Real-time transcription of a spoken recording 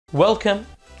Welcome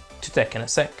to Tech in a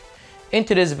Sec. In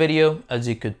today's video, as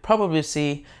you could probably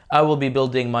see, I will be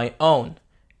building my own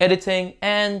editing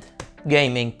and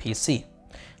gaming PC.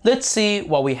 Let's see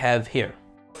what we have here.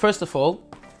 First of all,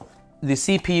 the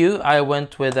CPU, I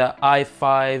went with a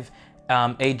i5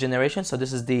 8th generation, so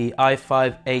this is the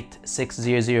i5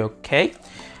 8600K.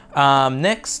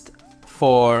 Next,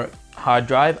 for hard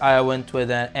drive, I went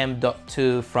with an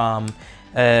M.2 from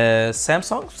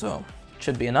Samsung, so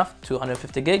should be enough,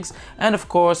 250 gigs, and of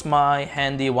course my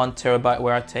handy 1 terabyte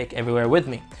where I take everywhere with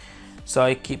me, so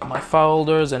I keep my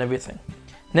folders and everything.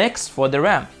 Next, for the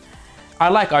RAM, I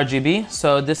like RGB,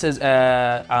 so this is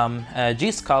a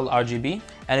G-Skull RGB,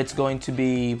 and it's going to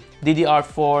be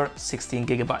DDR4 16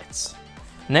 gigabytes.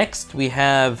 Next, we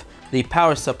have the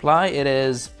power supply. It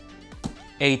is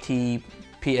 80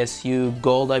 PSU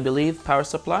gold, I believe, power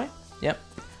supply. Yep,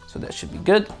 so that should be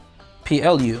good.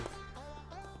 PLU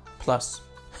plus.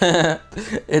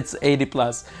 It's 80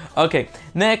 plus. Okay,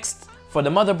 next, for the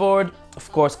motherboard,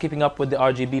 of course, keeping up with the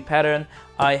RGB pattern,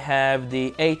 I have the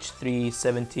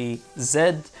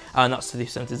H370Z, not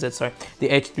 370Z, sorry, the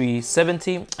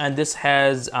H370, and this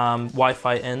has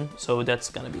Wi-Fi in, so that's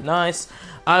gonna be nice.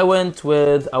 I went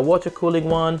with a water cooling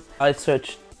one. I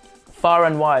searched far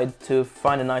and wide to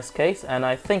find a nice case, and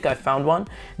I think I found one,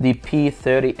 the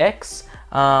P30X.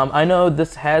 I know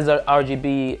this has a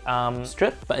RGB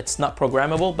strip, but it's not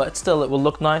programmable, but still it will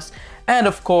look nice. And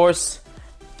of course,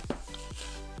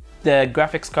 the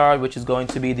graphics card, which is going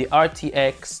to be the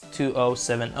RTX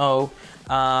 2070.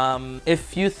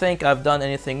 If you think I've done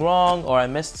anything wrong or I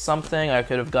missed something, I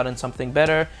could have gotten something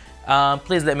better,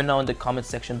 please let me know in the comment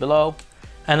section below.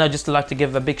 And I'd just like to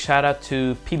give a big shout out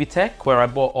to PB Tech, where I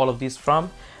bought all of these from.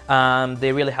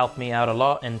 They really helped me out a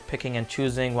lot in picking and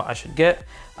choosing what I should get.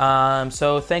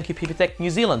 So thank you, PB Tech New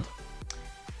Zealand.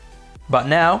 But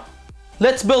now,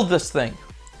 let's build this thing.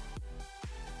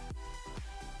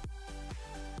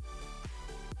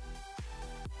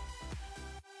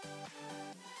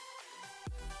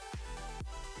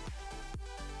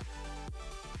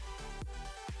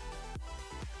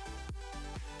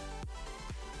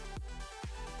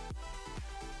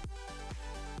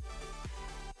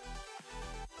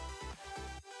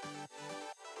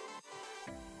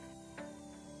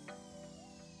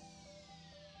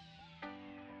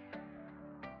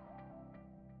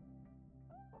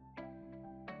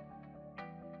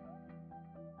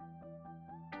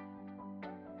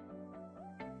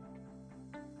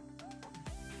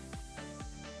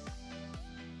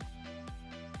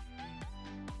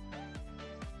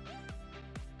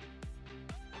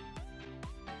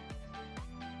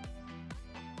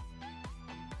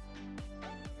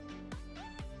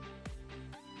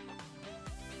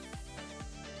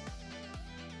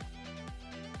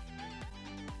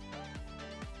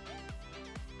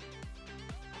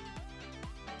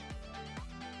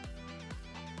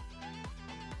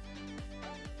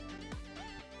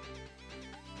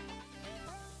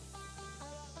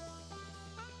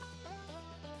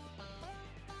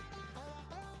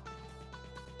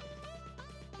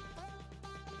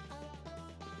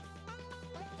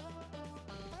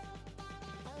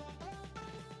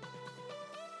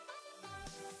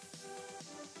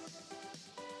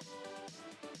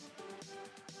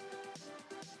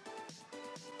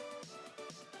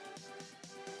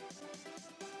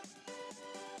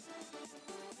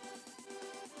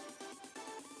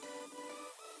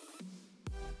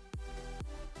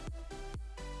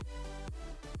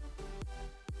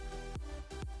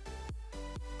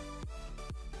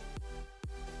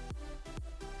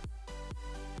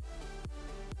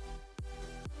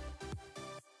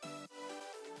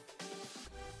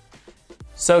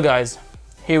 So guys,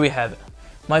 here we have it.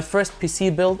 My first PC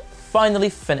build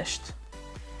finally finished.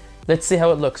 Let's see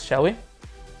how it looks, shall we?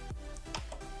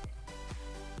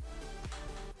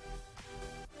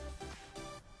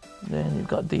 Then you've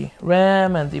got the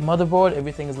RAM and the motherboard,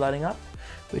 everything is lighting up,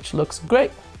 which looks great.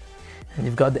 And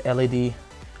you've got the LED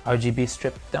RGB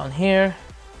strip down here.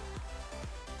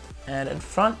 And in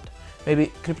front,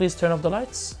 maybe, could you please turn off the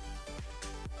lights?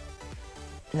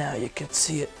 Now you can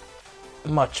see it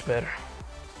much better.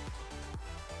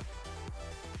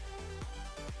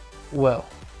 Well,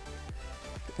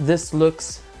 this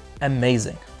looks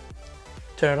amazing.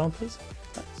 Turn it on, please.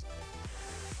 Thanks.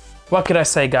 What could I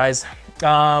say, guys?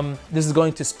 This is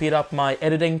going to speed up my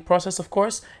editing process, of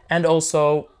course, and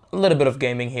also a little bit of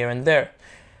gaming here and there.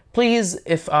 Please,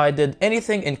 if I did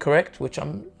anything incorrect, which I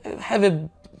have a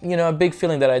big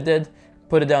feeling that I did,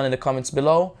 put it down in the comments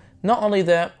below. Not only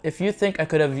that, if you think I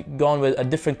could have gone with a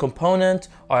different component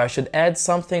or I should add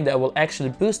something that will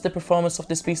actually boost the performance of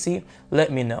this PC,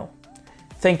 let me know.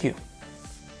 Thank you.